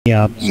He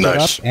stood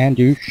Nice. up, and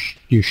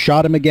you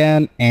shot him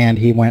again, and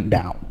he went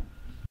down.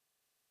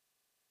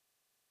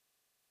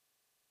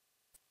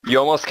 You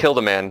almost killed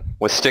a man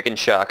with stick and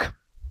shock.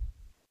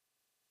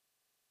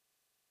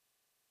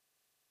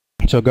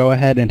 So go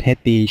ahead and hit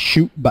the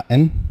shoot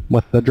button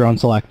with the drone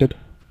selected.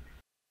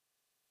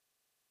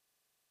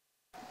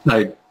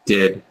 I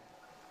did.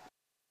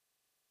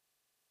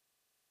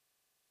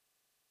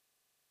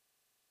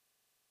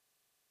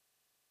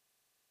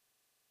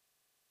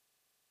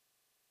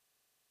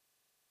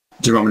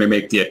 Do you want me to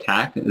make the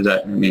attack? Is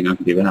that, I mean, I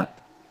can do that.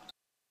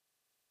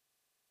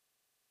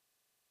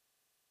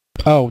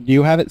 Oh, do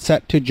you have it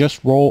set to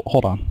just roll?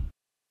 Hold on.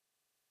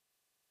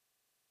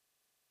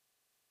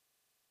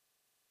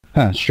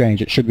 Huh,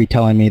 strange. It should be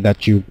telling me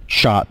that you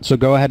shot. So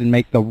go ahead and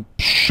make the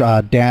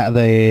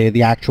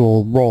the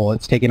actual roll.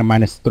 It's taking a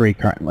 -3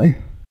 currently.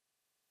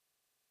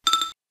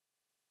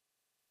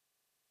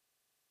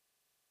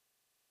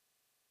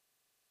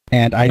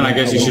 And I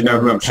guess you should know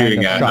who I'm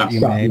shooting at. Shot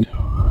you made.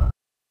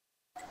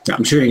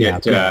 I'm shooting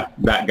at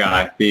that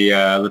guy. The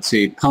let's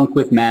see, punk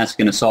with mask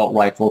and assault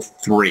rifle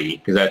 3,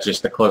 because that's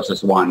just the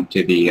closest one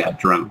to the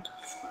drone.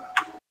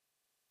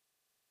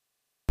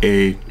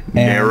 A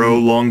narrow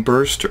long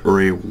burst or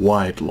a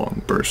wide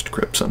long burst,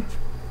 Crimson?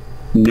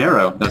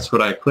 Narrow. That's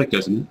what I clicked,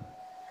 isn't it?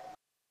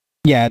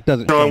 Yeah, it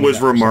doesn't. Sean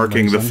was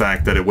remarking the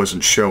fact that it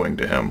wasn't showing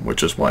to him,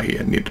 which is why he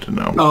had needed to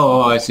know.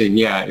 Oh, I see.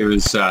 Yeah, it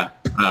was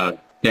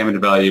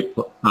damage value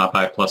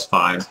by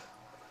 +5.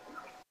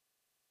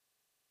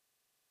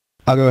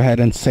 I'll go ahead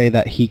and say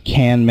that he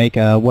can make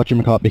a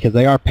whatchamacallit because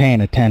they are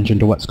paying attention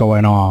to what's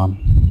going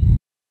on.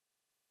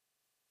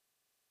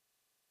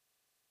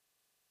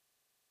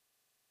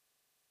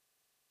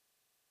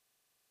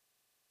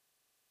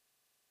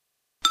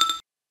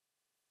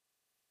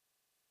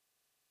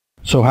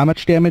 So how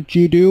much damage do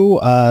you do?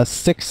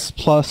 6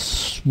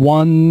 plus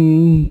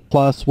 1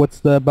 plus what's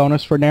the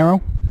bonus for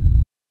narrow?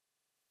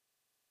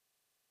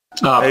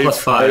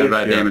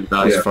 +5 damage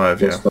value.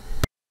 +5, yeah.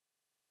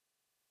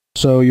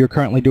 So you're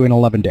currently doing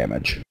 11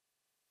 damage.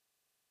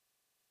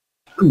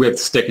 With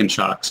stick and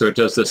shock. So it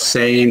does the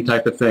same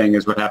type of thing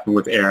as what happened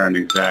with Aaron,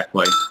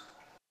 exactly.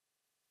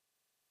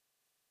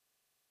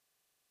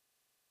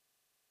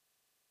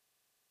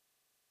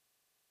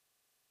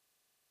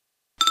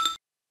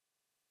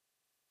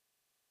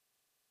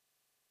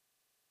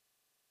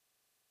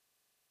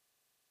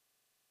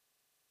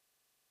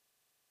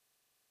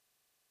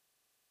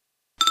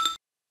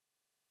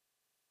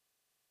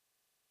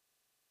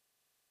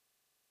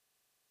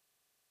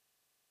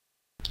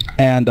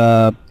 And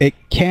it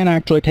can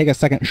actually take a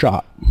second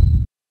shot.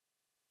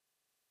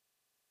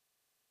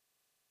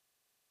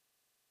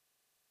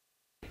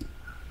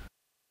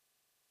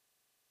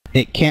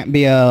 It can't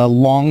be a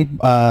long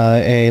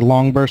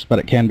burst, but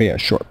it can be a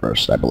short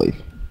burst, I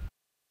believe.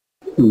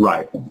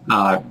 Right.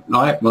 All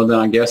right. Well, then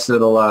I guess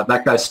it'll.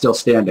 That guy's still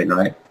standing,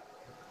 right?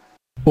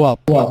 Well,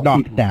 he's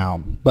knocked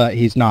down, but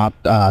he's not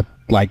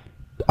like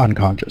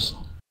unconscious.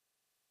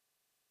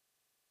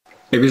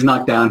 If he's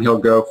knocked down, he'll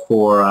go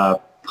for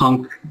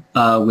punk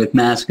with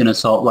mask and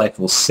assault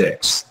rifle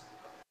 6.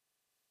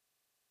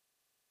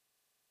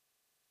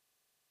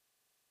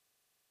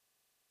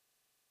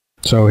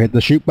 So hit the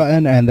shoot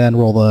button and then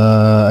roll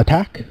the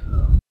attack.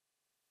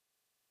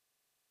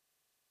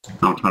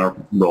 I'm trying to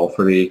roll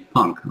for the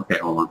punk. Okay,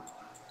 hold on.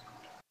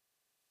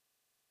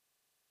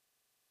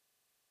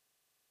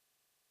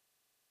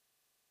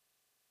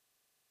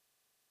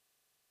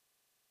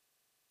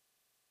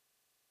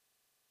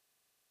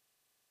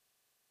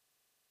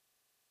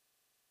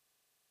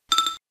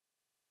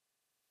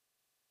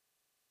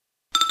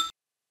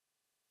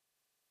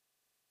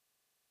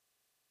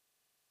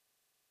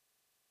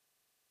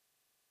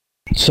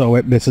 So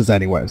it misses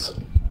anyways.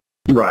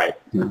 Right.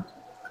 Yeah.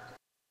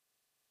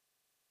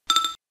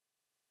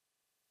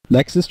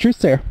 Next is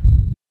Truthsayer.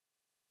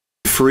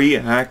 Free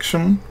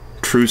action,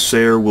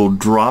 Truthsayer will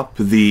drop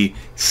the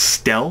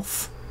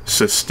stealth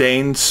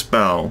sustained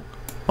spell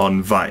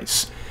on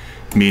Vice,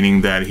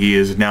 meaning that he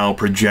is now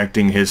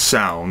projecting his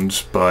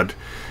sounds, but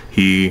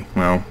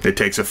it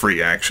takes a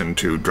free action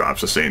to drop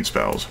sustained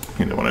spells.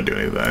 You don't want to do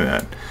anything like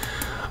that.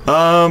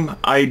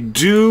 I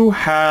do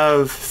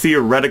have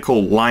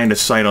theoretical line of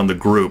sight on the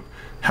group.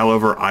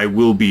 However, I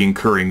will be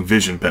incurring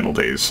vision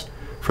penalties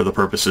for the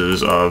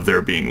purposes of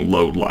there being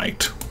low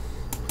light.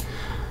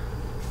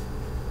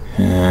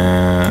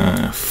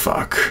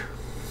 Fuck.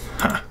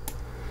 Huh.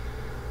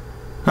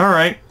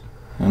 Alright.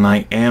 And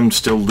I am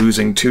still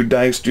losing 2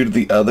 dice due to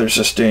the other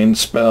sustained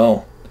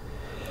spell.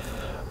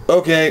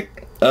 Okay.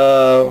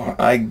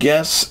 I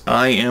guess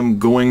I am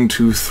going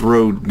to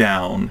throw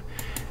down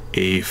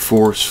a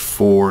Force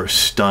 4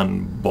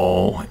 stun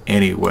ball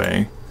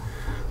anyway.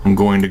 I'm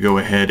going to go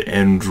ahead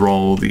and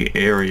draw the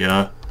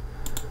area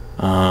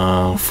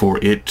for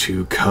it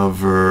to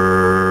cover...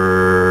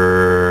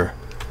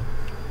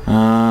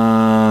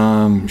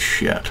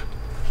 shit.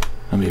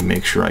 Let me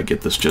make sure I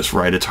get this just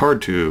right. It's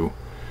hard to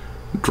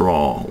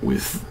draw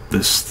with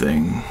this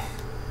thing.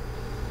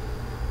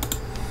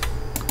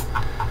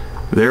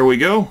 There we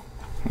go.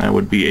 That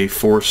would be a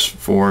Force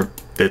 4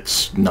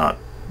 it's not.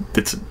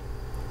 It's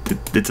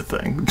a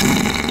thing.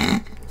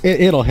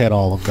 It'll hit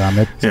all of them.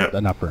 It's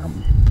enough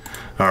room.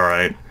 All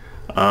right.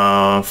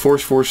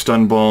 Force 4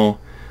 stun ball.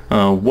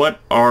 What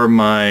are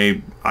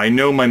my... I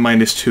know my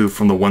 -2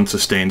 from the 1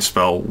 sustained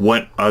spell.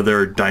 What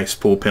other dice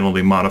pool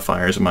penalty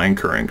modifiers am I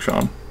incurring,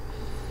 Sean?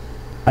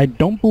 I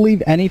don't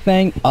believe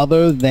anything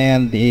other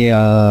than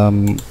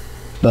the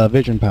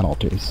vision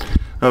penalties.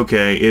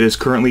 Okay, it is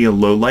currently a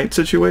low light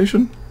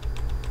situation?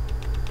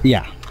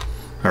 Yeah.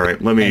 All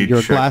right, let me and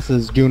your check.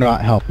 Glasses do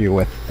not help you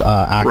with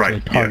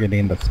actually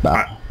targeting the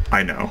spell.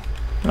 I know.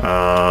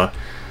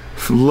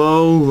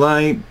 Low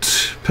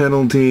light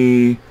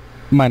penalty...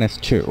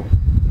 -2.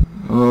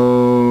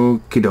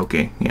 Okie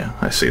dokie. Yeah,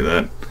 I see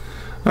that.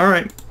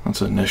 Alright,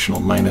 that's an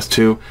additional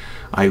 -2.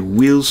 I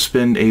will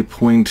spend a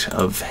point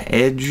of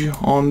edge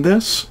on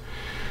this.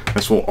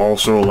 This will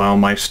also allow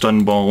my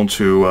stun ball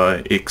to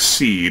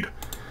exceed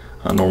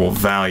normal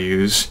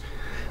values.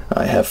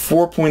 I have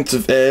 4 points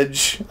of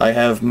edge. I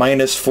have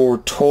 -4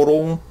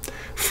 total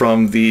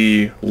from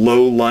the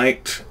low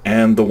light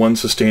and the 1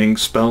 sustaining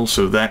spell,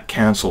 so that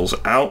cancels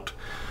out.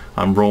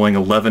 I'm rolling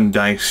 11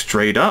 dice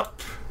straight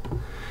up.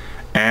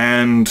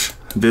 And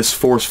this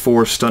Force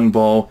 4 stun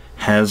ball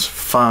has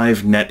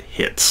 5 net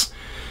hits.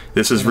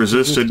 This is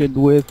resisted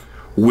with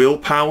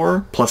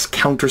willpower plus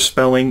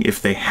counterspelling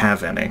if they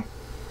have any.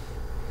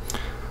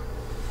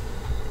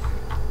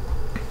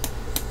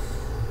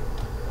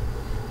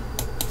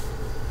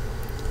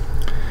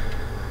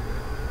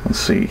 Let's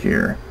see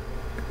here.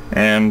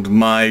 And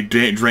my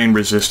drain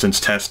resistance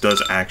test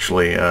does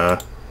actually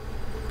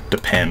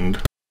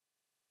depend.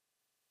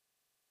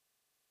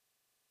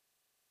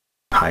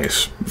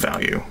 Highest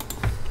value.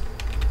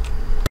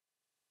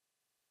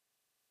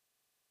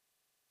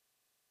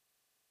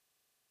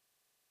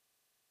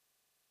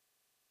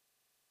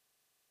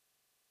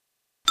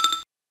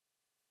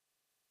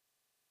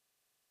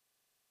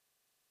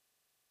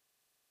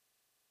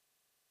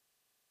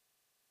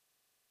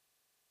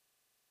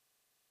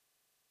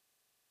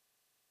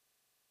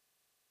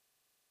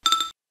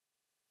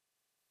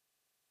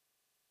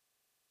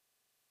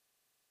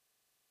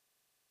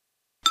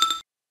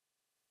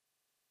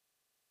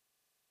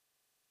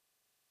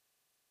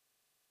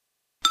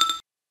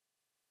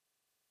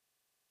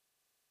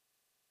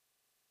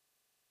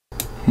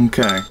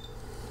 Okay.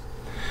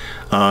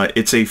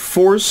 It's a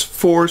Force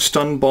 4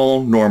 stun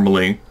ball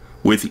normally,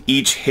 with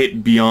each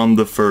hit beyond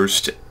the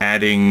first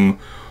adding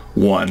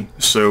 1.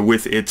 So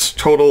with its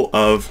total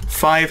of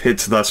 5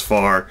 hits thus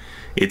far,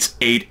 it's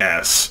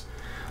 8S.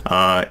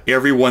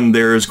 Everyone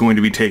there is going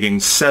to be taking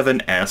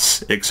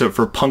 7S, except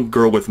for Punk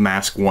Girl with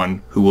Mask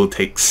 1, who will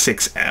take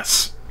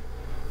 6S.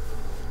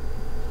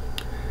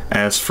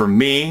 As for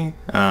me,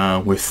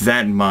 with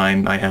that in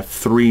mind, I have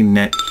 3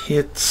 net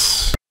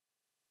hits.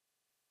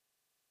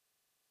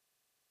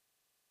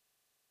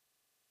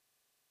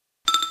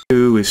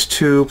 Two is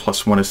 2,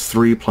 plus 1 is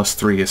 3, plus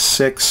 3 is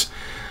 6.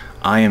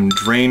 I am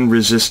drain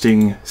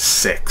resisting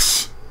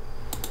 6.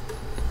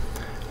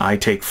 I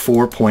take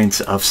 4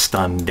 points of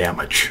stun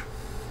damage.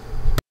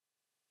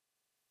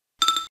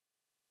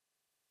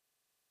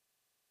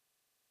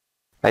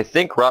 I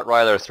think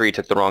Rottweiler 3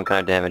 took the wrong kind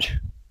of damage.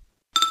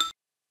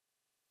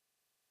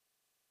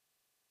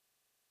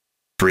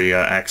 3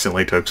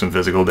 accidentally took some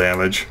physical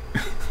damage.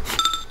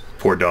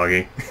 Poor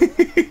doggy.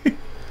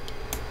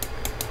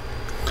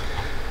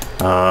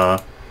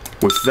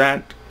 With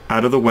that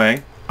out of the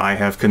way, I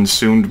have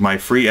consumed my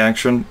free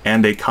action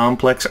and a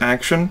complex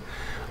action.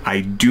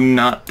 I do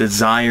not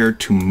desire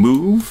to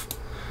move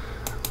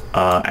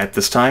at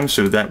this time,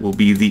 so that will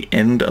be the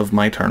end of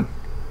my turn.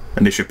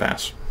 Initiative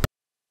pass.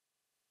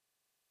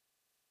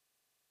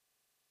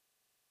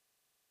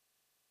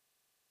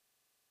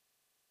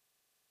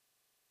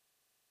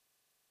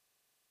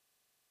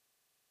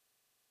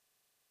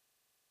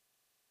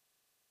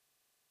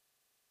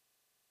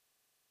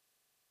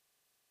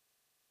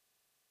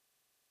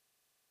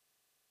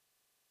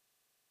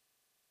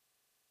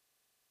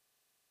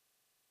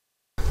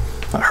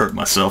 I hurt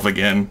myself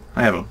again.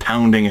 I have a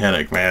pounding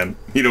headache, man.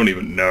 You don't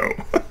even know.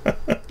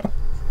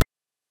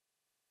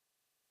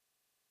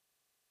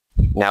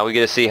 Now we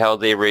get to see how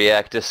they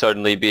react to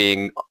suddenly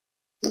being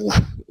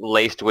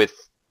laced with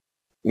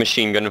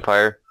machine gun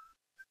fire.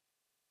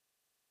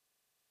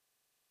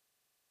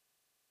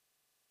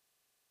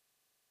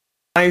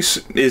 Ice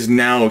is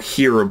now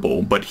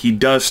hearable, but he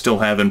does still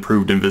have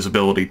improved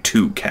invisibility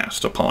to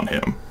cast upon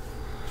him.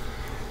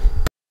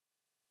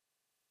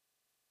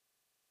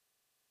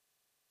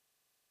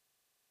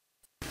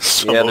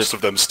 So Yeah, most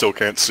of them still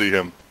can't see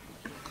him.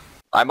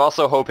 I'm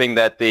also hoping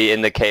that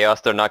in the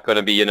chaos they're not going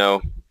to be,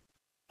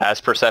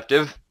 as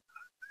perceptive.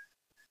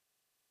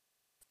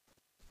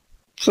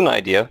 It's an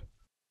idea.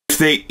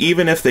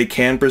 Even if they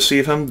can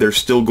perceive him, they're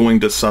still going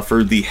to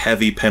suffer the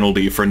heavy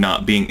penalty for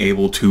not being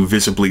able to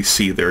visibly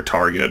see their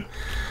target.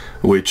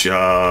 Which,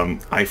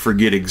 I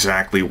forget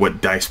exactly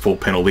what dice pool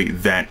penalty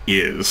that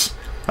is.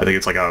 I think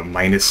it's like a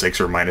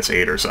 -6 or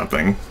 -8 or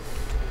something.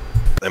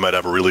 They might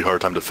have a really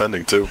hard time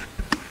defending, too.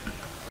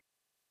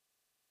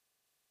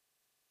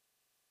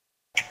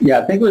 Yeah,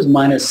 I think it was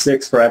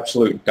 -6 for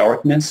absolute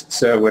darkness,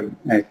 so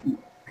I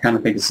kind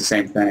of think it's the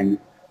same thing.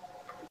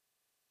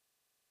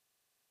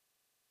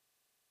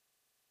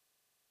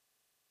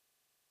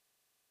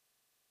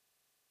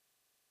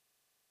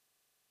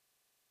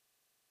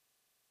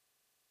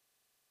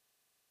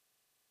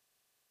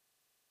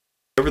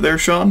 Over there,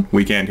 Sean?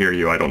 We can't hear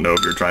you. I don't know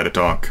if you're trying to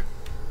talk.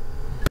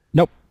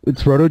 Nope,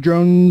 it's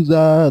Rotodrone's,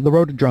 the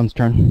Rotodrone's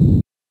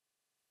turn.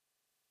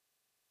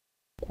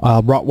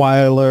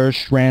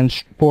 Rottweiler ran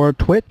for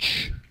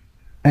Twitch,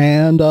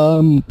 and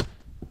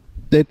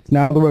it's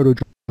now the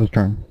Rotodrone's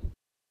turn.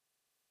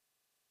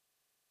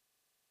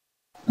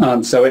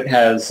 So it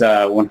has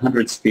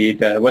 100 speed.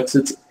 What's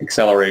its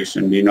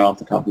acceleration? Do you know off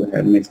the top of the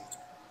head? It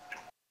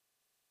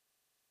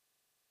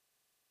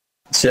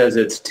says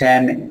it's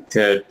 10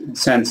 to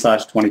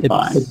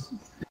 10/25.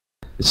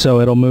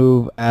 So it'll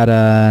move at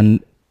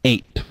an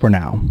 8 for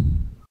now.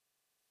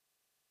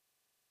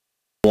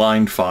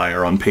 Blind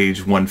fire on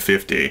page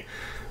 150,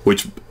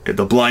 which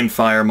the blind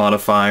fire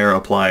modifier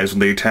applies when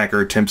the attacker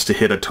attempts to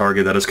hit a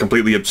target that is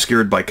completely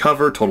obscured by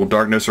cover, total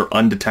darkness, or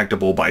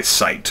undetectable by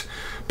sight,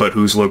 but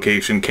whose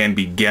location can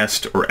be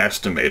guessed or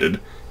estimated.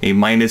 A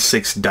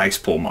 -6 dice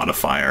pool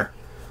modifier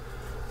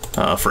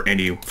for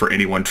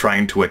anyone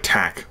trying to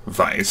attack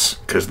Vice,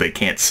 because they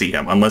can't see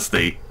him unless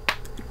they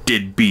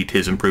did beat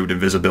his improved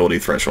invisibility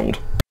threshold.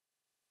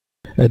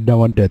 And no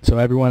one did. So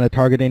everyone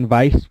targeting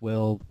Vice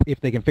will, if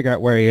they can figure out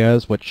where he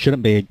is, which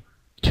shouldn't be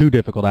too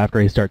difficult after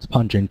he starts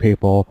punching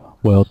people,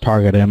 will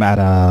target him at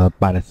a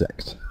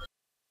 -6.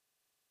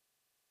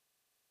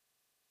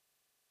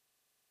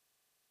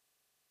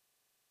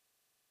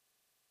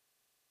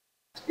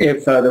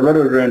 If the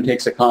Rotodrone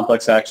takes a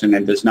complex action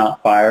and does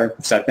not fire,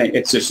 because I think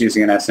it's just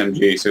using an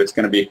SMG, so it's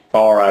going to be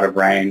far out of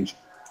range.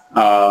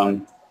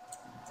 How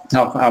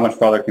much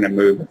farther can it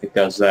move if it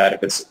does that?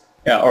 If it's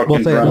or We'll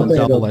can say it'll drones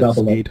double its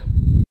speed.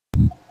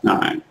 All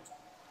right.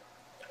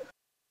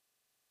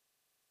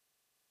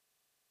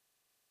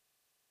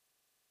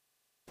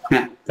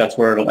 That's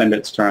where it'll end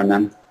its turn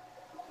then.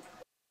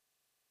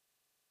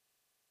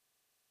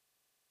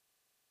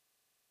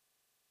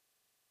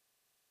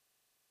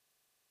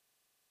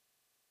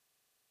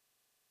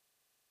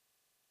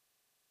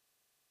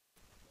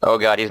 Oh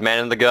god, he's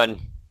manning the gun.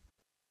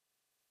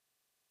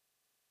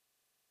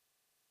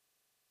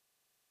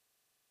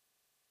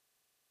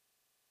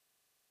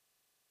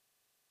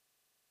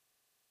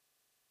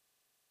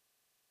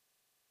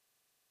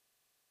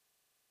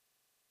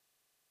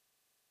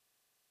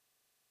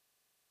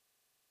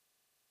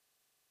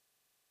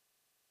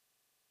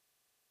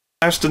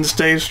 Fast and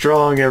stay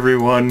strong,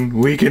 everyone.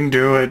 We can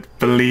do it.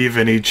 Believe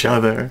in each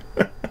other.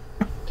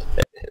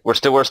 We're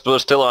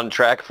still on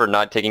track for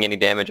not taking any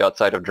damage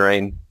outside of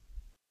drain.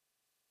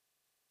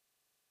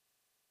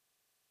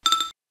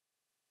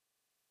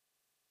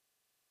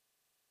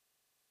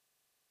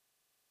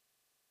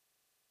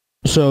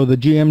 So the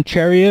GM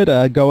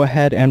Chariot, go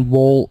ahead and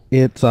roll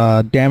its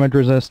damage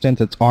resistance,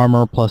 its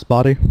armor plus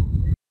body.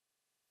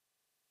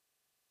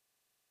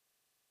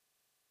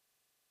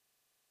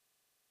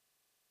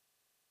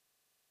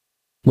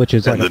 Which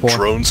is And like the a 4.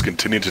 drones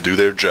continue to do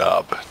their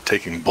job,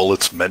 taking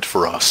bullets meant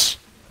for us.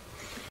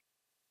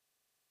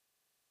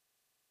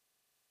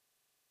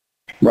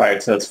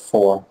 Right, so that's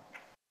 4.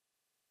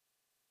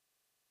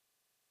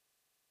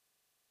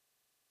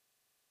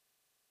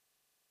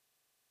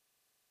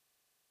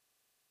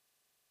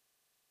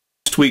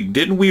 Last week,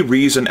 didn't we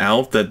reason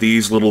out that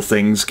these little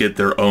things get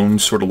their own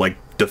sort of like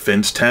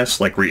defense tests,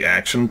 like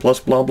reaction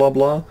plus blah blah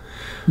blah?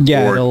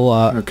 Yeah, Or, it'll,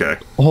 okay.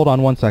 hold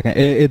on one second.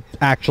 It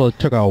actually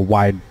took a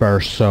wide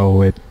burst,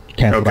 so it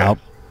canceled Okay. out.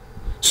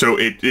 So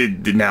it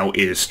now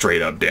is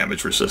straight up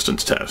damage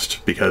resistance test,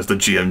 because the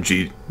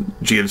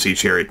GMC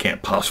Chariot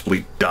can't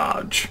possibly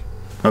dodge.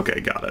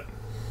 Okay, got it.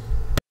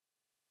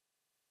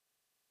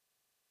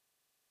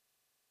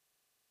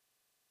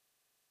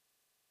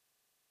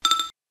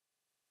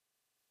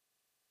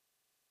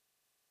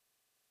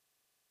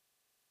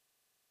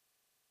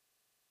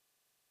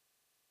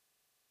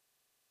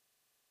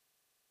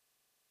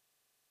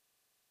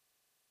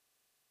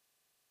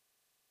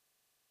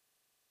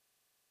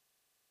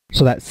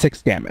 So that's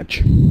 6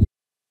 damage.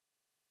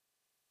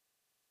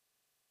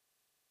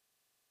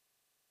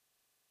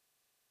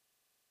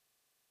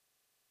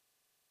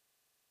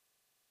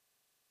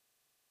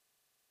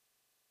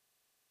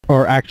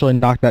 Or actually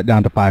knock that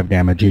down to 5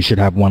 damage. You should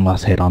have 1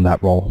 less hit on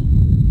that roll.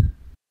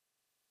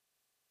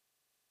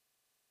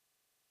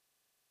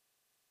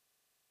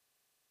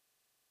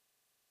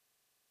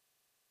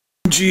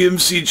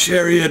 GMC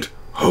Chariot,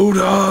 hold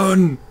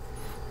on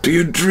to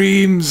your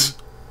dreams.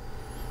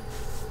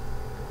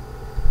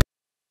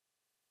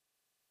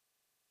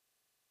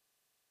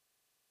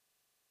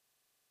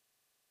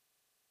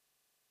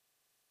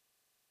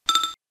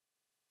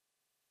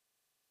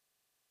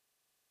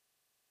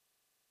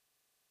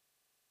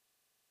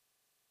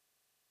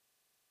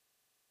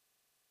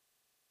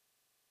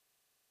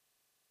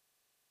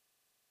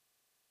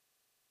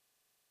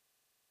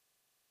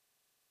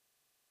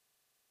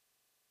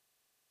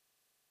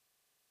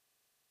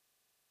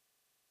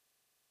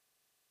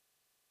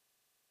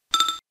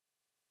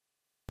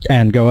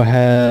 And go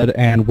ahead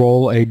and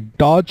roll a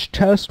dodge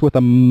test with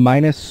a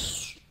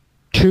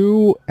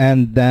 -2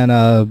 and then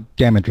a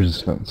damage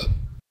resistance.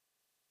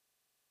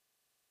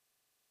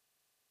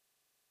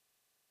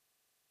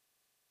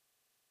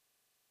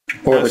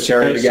 For the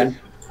chariot again?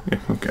 Yeah,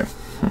 okay.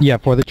 Yeah,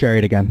 for the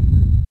chariot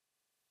again.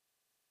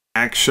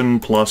 Action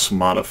plus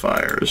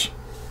modifiers.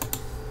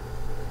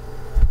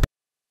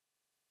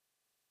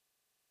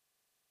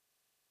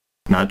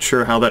 Not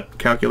sure how that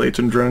calculates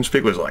in drone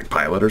speak. Was it like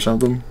pilot or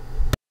something?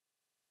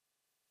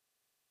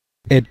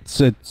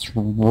 Its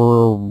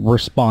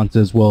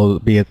responses will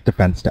be its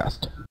defense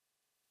test.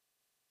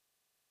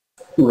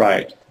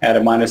 Right. At a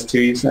 -2,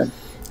 you said?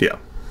 Yeah.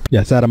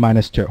 Yes, at a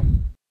 -2.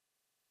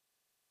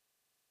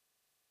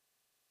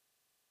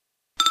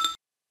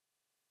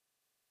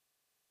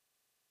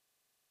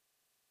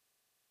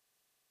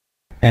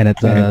 And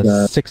it's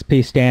a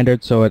 6P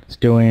standard, so it's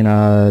doing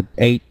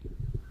 8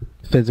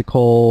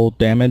 physical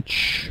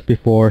damage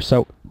before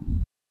soak.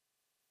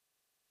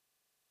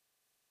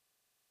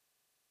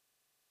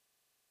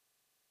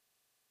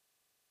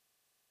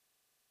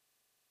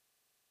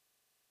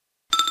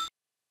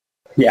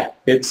 Yeah,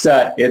 it's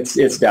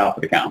down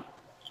for the count.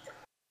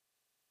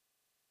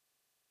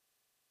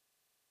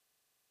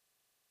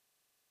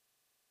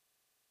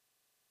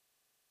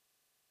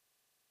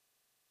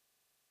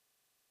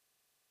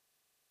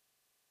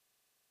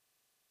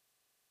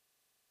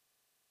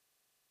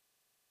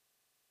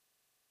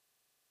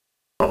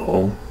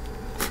 Oh.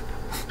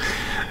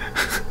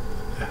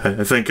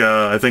 I think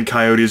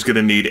Coyote's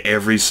gonna need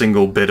every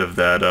single bit of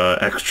that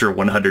extra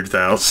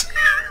 100,000.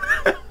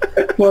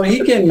 Well,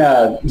 he can.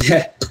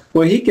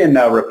 He can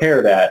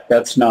repair that.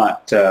 That's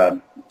not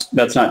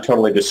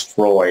totally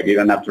destroyed. You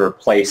don't have to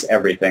replace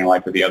everything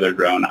like with the other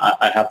drone.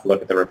 I have to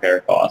look at the repair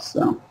costs.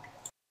 So.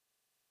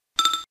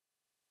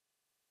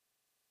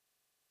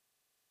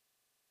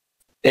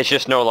 It's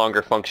just no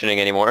longer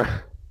functioning anymore.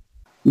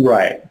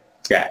 Right.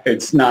 Yeah,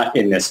 it's not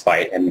in this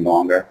fight any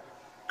longer.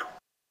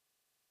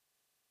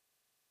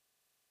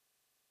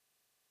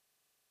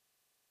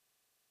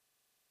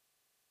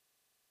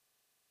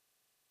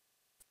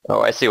 Oh,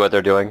 I see what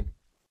they're doing.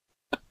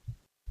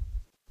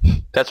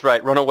 That's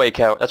right, run away,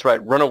 That's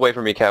right, run away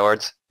from me,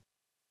 cowards.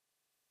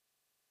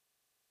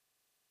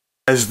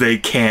 As they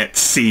can't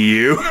see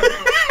you.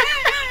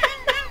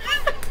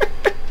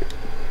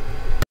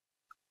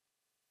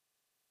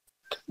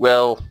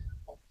 Well,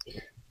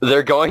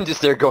 they're going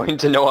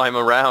to know I'm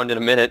around in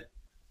a minute.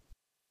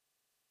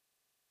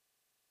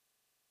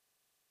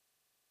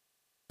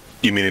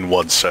 You mean in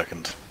 1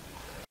 second?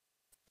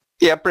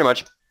 Yeah, pretty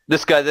much.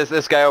 This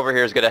guy over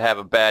here is gonna have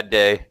a bad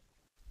day.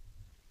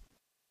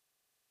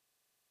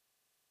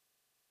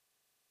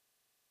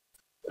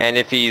 And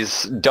if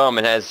he's dumb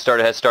and has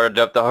started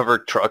up the hover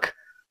truck,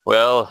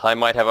 well, I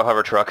might have a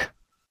hover truck.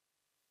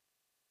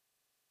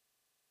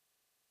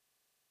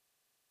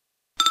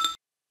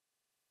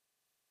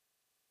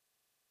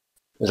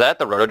 Is that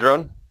the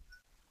rotodrone?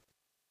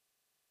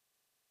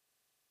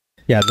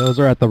 Yeah, those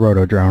are at the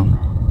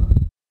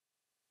rotodrone.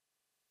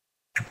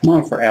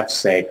 Oh, for F's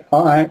sake.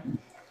 All right.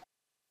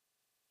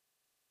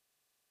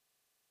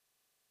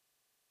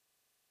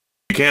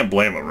 You can't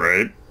blame them,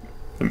 right?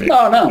 I mean,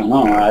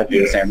 No, I'd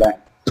do the same thing.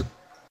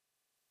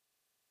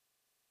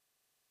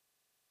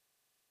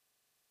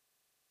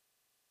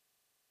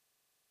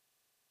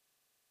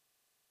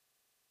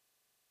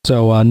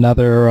 So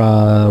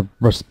another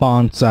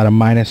response at a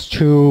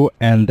 -2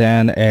 and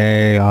then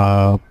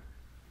a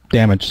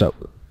damage soak.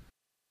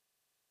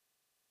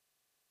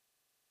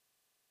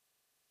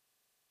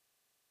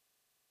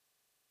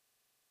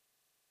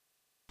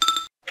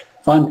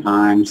 Fun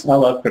times. I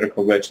love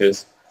critical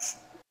glitches.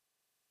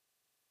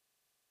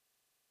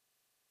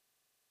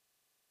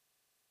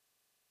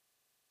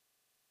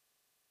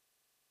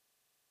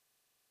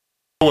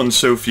 rolling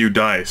so few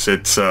dice,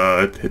 it's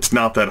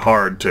not that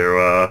hard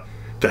to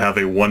have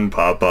a 1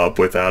 pop up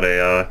without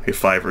a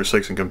 5 or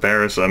 6 in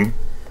comparison.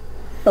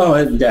 Oh,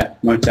 yeah,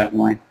 most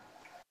definitely.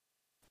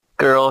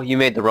 Girl, you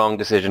made the wrong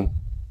decision.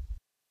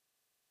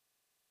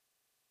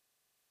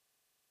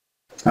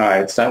 All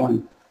right, it's that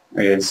one.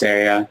 It's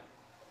a,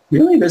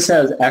 really, this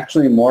has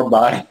actually more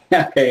body.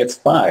 Okay, it's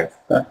 5.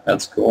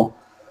 That's cool.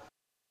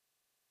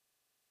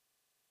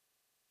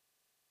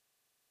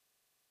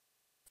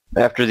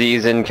 After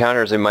these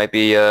encounters, it might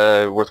be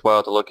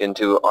worthwhile to look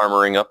into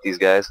armoring up these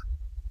guys.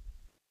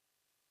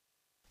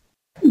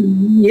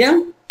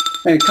 Yeah,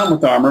 they come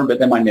with armor, but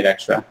they might need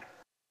extra.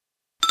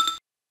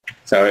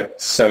 So it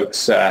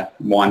soaks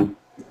 1.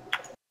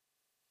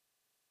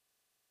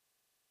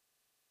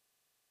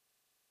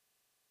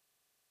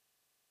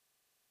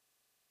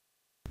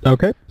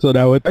 Okay, so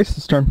now it's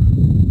Ice's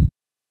turn.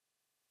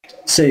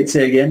 Say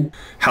again.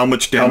 How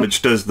much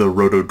damage does the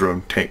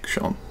rotodrone take,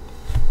 Sean?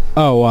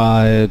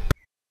 Oh,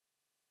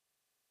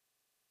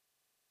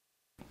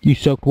 you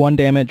soaked 1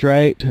 damage,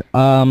 right?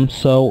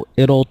 So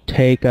it'll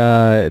take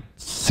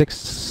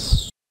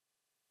 6,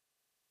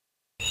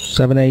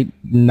 7, 8,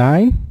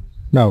 9?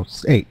 No,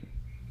 8.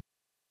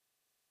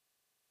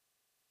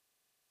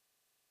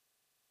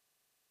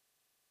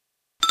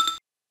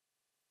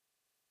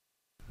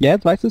 Yeah,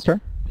 it's Vice's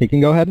turn. He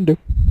can go ahead and do.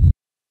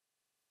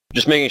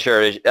 Just making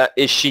sure,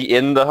 is she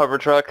in the hover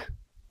truck?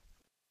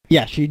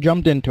 Yeah, she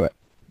jumped into it.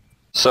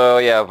 So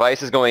yeah,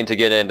 Vice is going to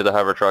get into the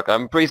hover truck.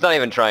 He's not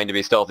even trying to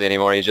be stealthy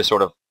anymore. He's just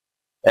sort of,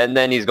 and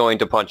then he's going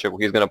to punch her.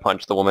 He's going to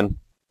punch the woman.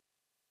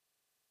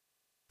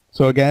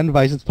 So again,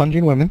 Vice is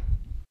punching women.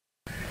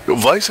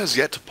 Vice has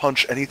yet to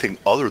punch anything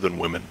other than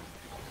women.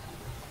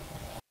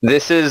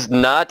 This is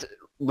not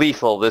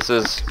lethal. This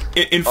is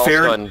In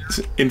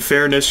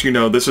fairness, you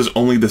know, this is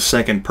only the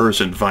second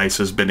person Vice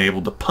has been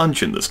able to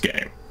punch in this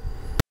game.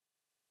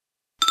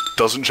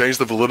 Doesn't change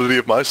the validity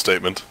of my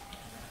statement.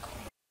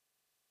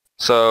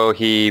 So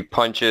he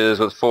punches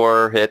with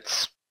 4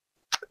 hits.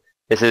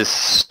 This is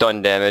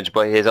stun damage,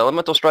 but his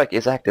elemental strike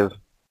is active.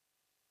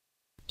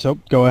 So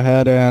go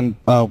ahead and,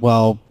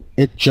 well,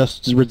 it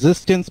just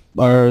resistance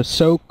or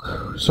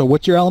soak. So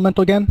what's your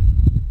elemental again?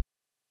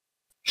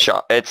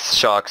 Shock. It's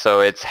shock, so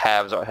it's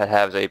halves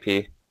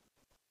AP.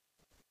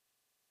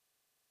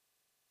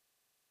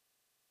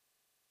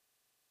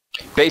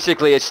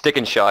 Basically, it's stick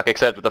and shock,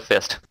 except with a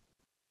fist.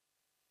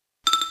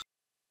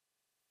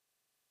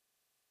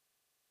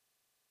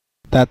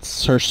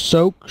 That's her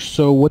soak.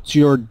 So what's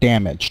your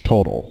damage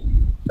total?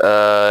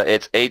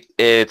 It's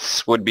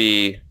 8. Would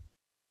be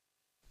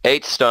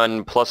 8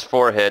 stun plus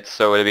 4 hits,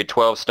 so it'd be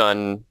 12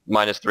 stun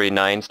minus 3,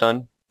 9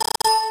 stun.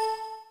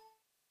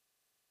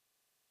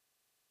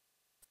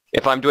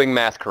 If I'm doing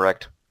math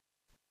correct.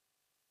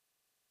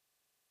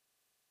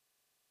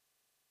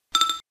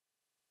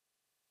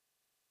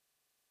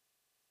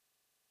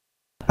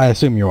 I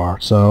assume you are.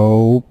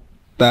 So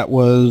that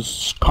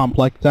was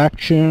complex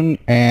action,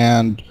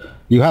 and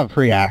you have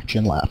free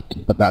action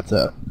left, but that's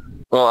it.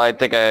 Well, I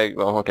think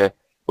well, okay.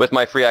 With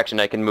my free action,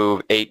 I can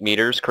move 8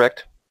 meters,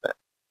 correct?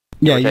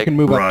 Yeah, you can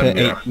move up Run, to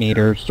yeah. 8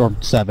 meters, or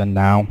 7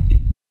 now.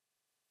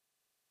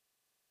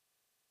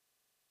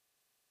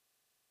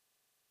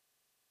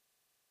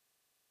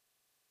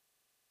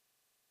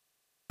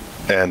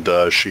 And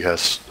she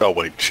has... Oh,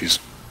 wait,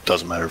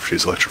 doesn't matter if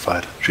she's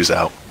electrified. She's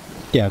out.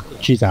 Yeah,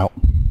 she's out.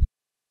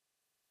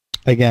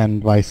 Again,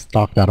 Vice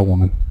stalked out a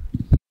woman.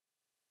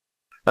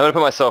 I'm gonna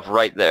put myself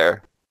right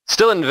there.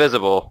 Still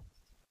invisible,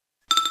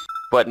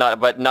 but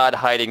not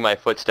hiding my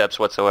footsteps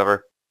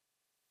whatsoever.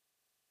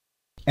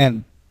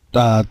 And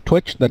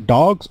Twitch, the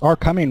dogs are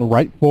coming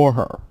right for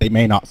her. They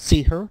may not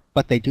see her,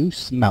 but they do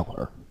smell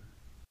her.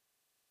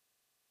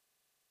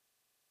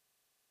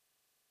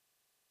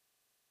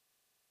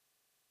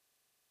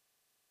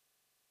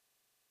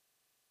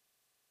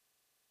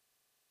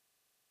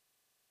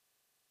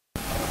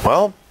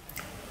 Well,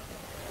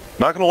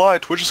 not gonna lie,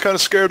 Twitch is kind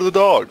of scared of the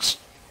dogs.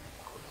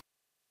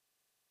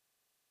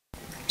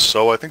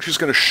 So I think she's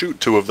gonna shoot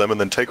 2 of them and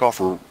then take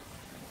off,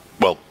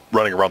 well,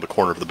 running around the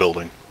corner of the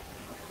building.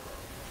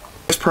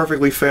 It's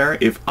perfectly fair.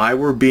 If I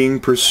were being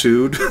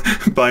pursued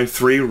by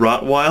 3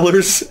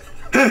 Rottweilers,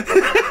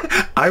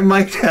 I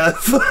might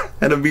have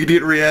an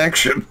immediate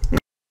reaction.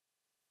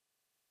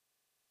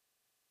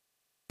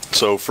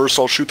 So first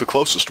I'll shoot the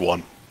closest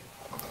one.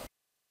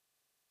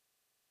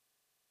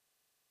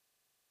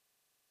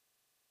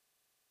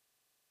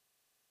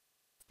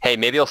 Hey,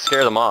 maybe I'll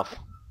scare them off.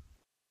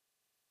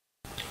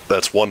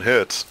 That's 1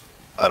 hit.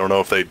 I don't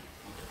know if they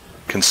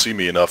can see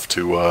me enough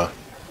to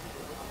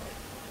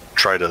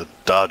try to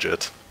dodge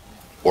it,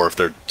 or if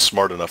they're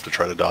smart enough to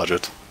try to dodge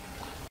it.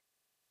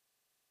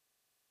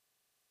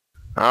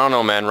 I don't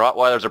know, man.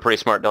 Rottweilers are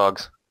pretty smart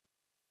dogs.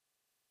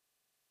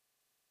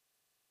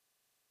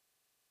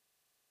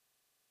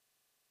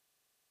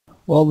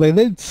 Well, they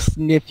did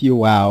sniff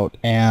you out,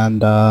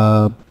 and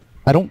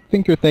I don't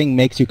think your thing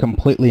makes you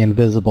completely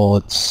invisible.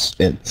 It's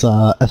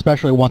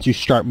especially once you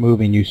start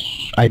moving,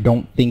 I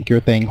don't think your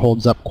thing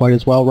holds up quite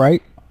as well,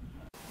 right?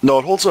 No,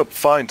 it holds up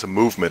fine to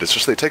movement. It's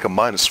just they take a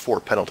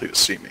 -4 penalty to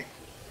see me.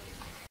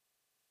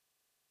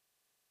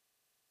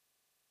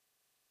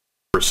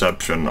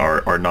 Perception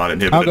are not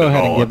inhibited I'll go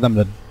ahead at all. and give them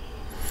the...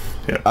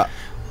 Yeah.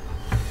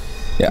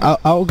 Yeah,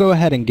 I'll go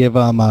ahead and give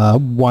them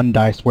 1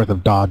 dice worth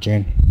of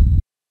dodging.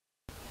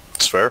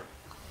 It's fair.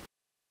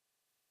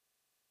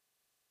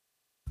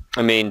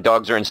 I mean,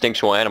 dogs are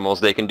instinctual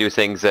animals. They can do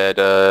things that,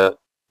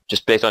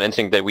 just based on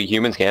instinct that we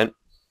humans can't.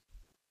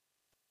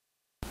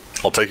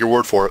 I'll take your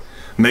word for it.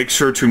 Make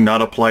sure to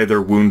not apply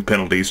their wound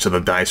penalties to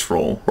the dice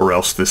roll, or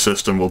else the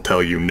system will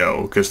tell you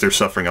no, because they're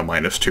suffering a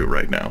 -2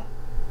 right now.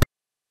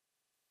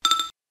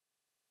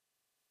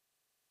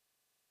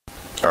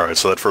 Alright,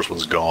 so that first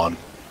one's gone.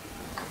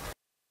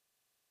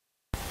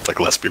 Like,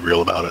 let's be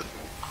real about it.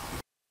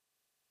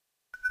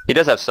 He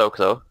does have soak,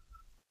 though.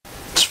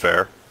 It's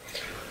fair.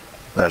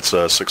 That's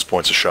 6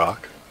 points of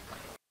shock.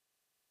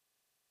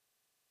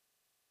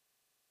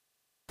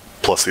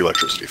 Plus the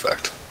electricity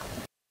effect.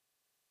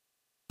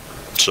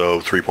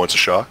 So 3 points of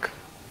shock.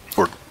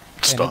 Or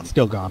And stun. it's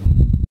still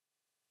gone.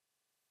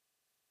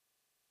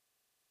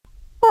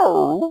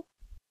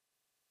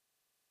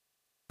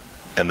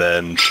 And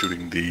then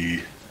shooting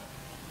the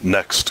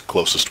next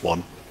closest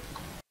one.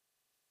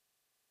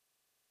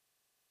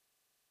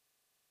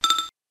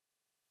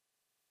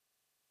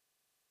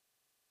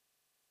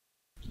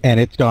 And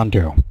it's gone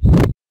too.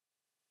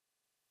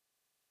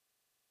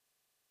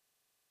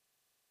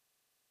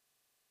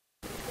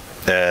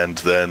 And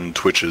then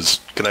twitches.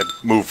 Can I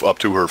move up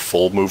to her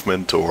full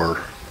movement,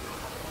 or...?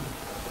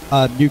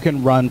 You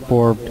can run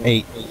for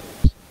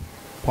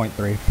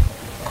 8.3.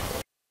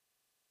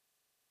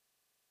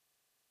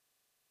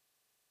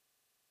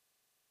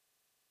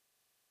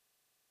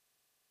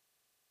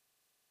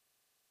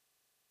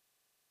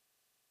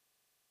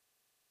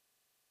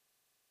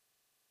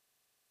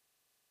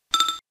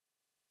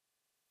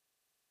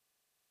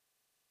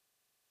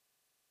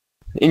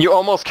 And you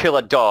almost kill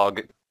a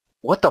dog.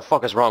 What the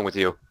fuck is wrong with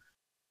you?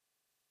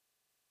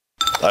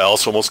 I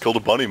also almost killed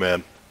a bunny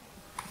man.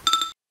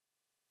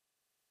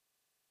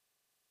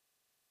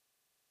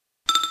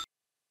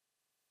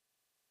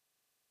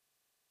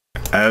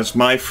 As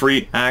my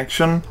free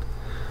action,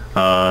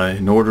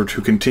 in order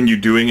to continue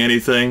doing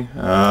anything,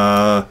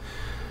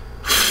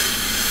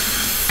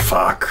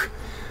 fuck.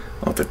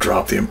 I'll have to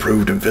drop the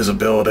improved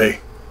invisibility.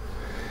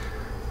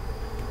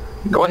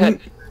 Go ahead.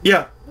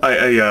 Yeah,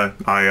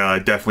 I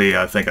definitely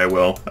think I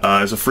will.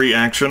 As a free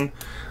action,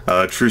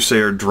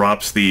 Truesayer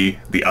drops the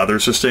other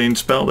sustain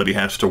spell that he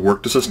has to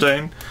work to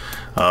sustain,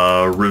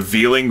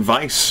 revealing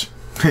Vice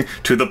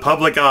to the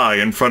public eye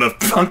in front of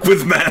Punk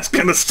with Mask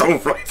and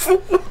assault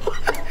rifle.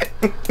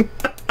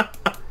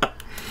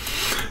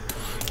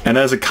 And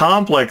as a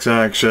complex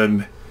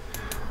action,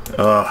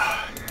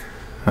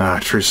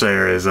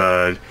 Truesayer is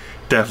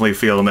definitely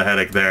feeling the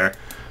headache there.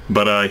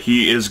 But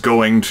he is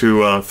going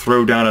to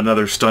throw down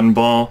another stun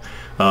ball,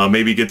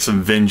 maybe get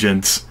some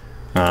vengeance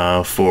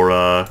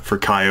for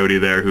Coyote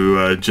there,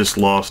 who just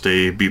lost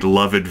a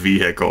beloved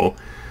vehicle,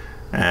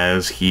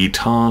 as he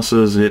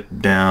tosses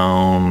it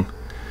down.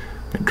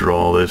 Let me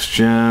draw this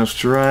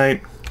just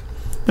right.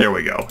 There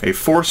we go. A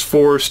Force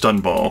 4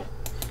 stun ball.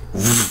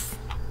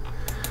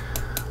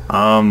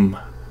 I'm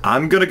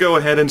gonna go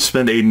ahead and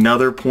spend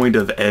another point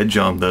of edge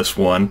on this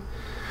one.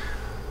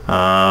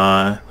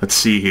 Let's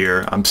see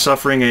here. I'm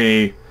suffering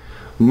a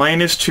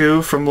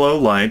 -2 from low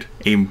light,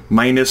 a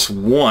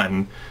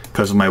 -1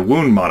 because of my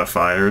wound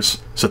modifiers,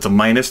 so it's a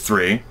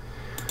 -3.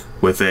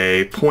 With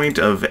a point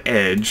of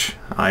edge,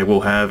 I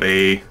will have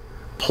a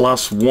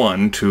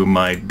 +1 to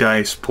my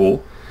dice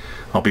pool.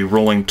 I'll be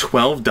rolling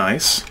 12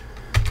 dice.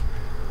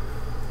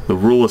 The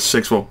rule of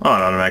 6 will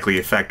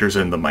automatically factors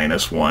in the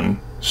 -1.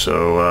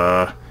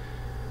 So,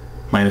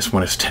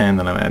 -1 is 10,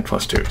 then I'm at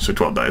 +2, so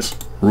 12 dice.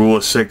 Rule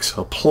of 6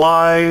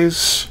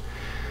 applies.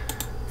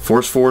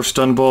 Force 4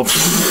 stun ball.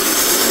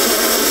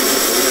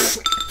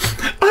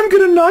 I'm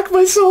gonna knock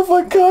myself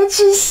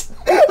unconscious.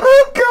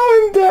 I'm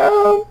going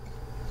down.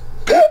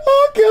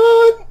 Oh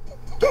god.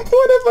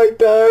 What have I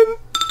done?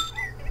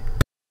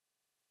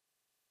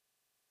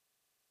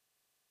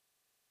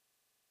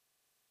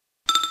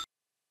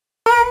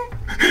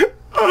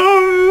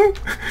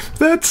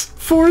 That's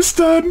 4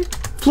 stun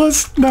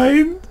plus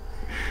 9.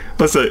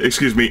 Let's say,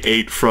 excuse me,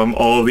 8 from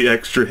all of the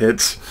extra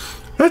hits.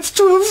 That's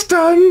 12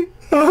 stun.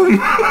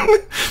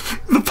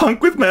 The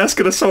Punk with Mask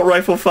and Assault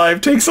Rifle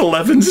 5 takes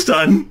 11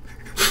 stun.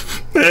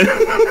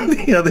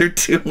 The other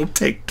 2 will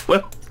take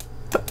 12.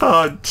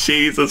 Oh,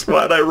 Jesus,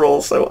 why'd I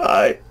roll so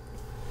high?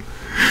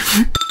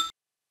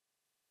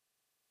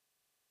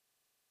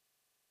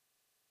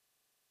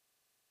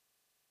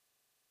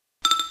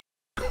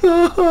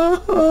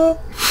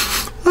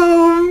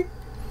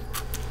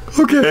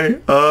 Okay,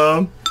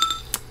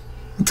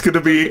 it's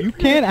gonna be... You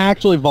can't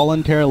actually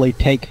voluntarily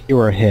take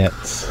fewer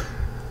hits.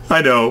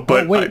 I know,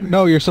 but... Oh, wait,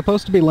 no, you're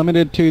supposed to be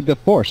limited to the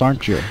Force,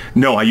 aren't you?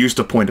 No, I used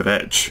a point of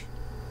edge.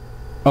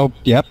 Oh,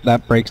 yep,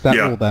 that breaks that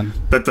rule then.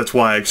 That's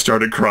why I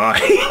started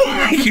crying.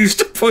 I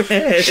used a point of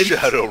edge.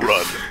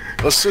 Shadowrun.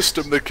 A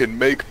system that can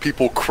make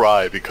people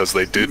cry because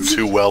they did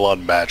too well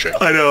on magic.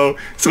 I know.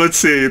 So let's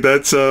see,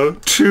 that's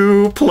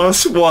 2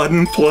 plus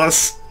 1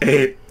 plus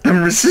 8.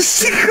 I'm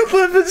resisting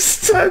 11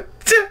 stun.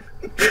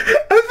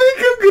 I think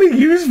I'm gonna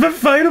use my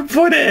final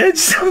point of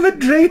edge on the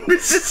drain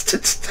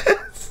resistance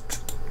test.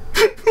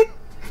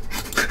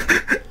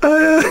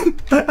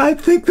 I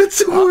think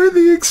that's a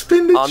worthy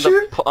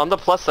expenditure. On the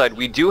plus side,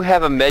 we do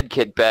have a med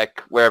kit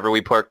back wherever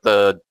we park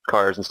the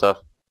cars and stuff.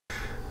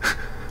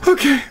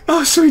 Okay.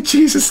 Oh, sweet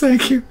Jesus,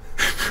 thank you.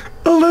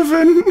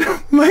 11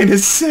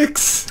 minus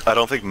 6. I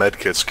don't think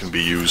medkits can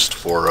be used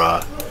for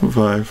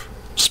 5.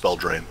 spell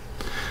drain.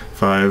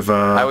 5.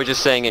 I was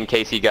just saying in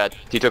case he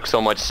took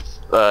so much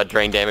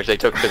drain damage, they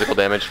took physical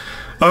damage.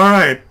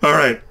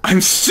 Alright.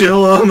 I'm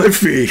still on my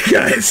feet,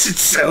 guys.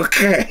 It's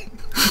okay.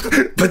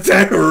 But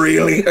that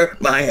really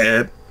hurt my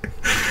head.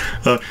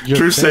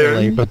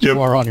 Truesayer, but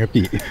you are on your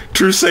feet.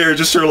 Truesayer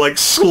just sort of like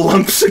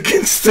slumps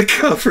against the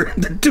cover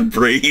of the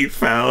debris he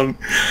found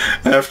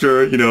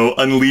after,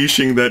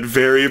 unleashing that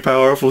very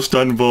powerful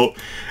stun bolt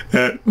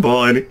at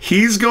Ball. And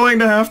he's going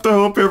to have to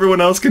hope everyone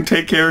else can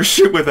take care of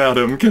shit without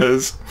him,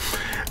 because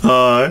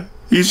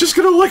he's just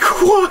gonna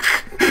walk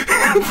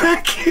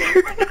back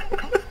here.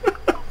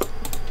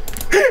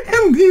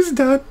 And he's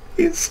done.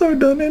 He's so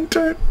done in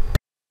turn.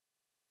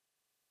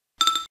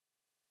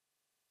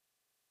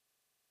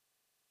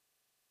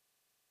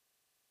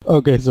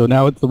 Okay, so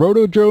now it's the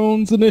Roto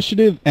Drones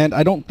initiative, and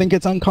I don't think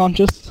it's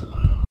unconscious.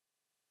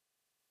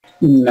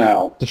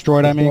 No.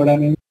 Destroyed, I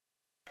mean.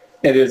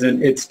 It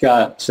isn't. It's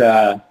got,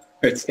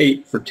 it's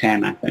 8 for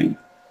 10, I think.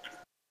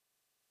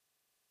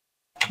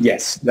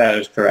 Yes, that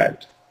is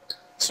correct.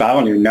 So I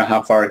don't even know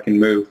how far it can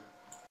move.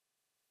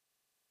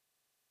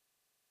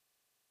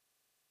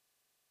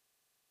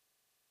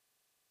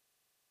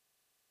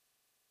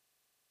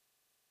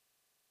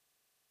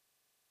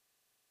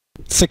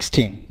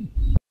 $16.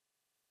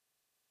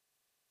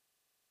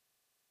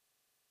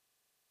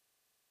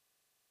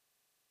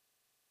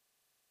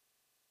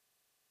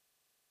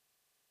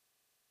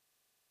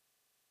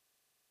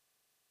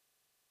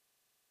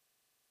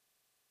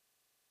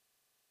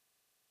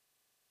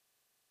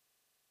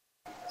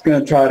 It's going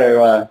to try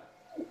to,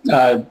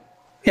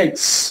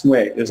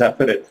 wait, does that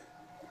put it?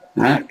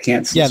 I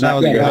can't see. Yeah, now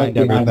it's behind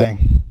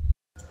everything.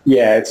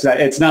 Yeah,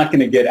 it's not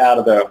going to get out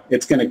of the,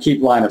 it's going to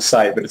keep line of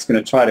sight, but it's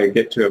going to try to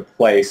get to a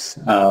place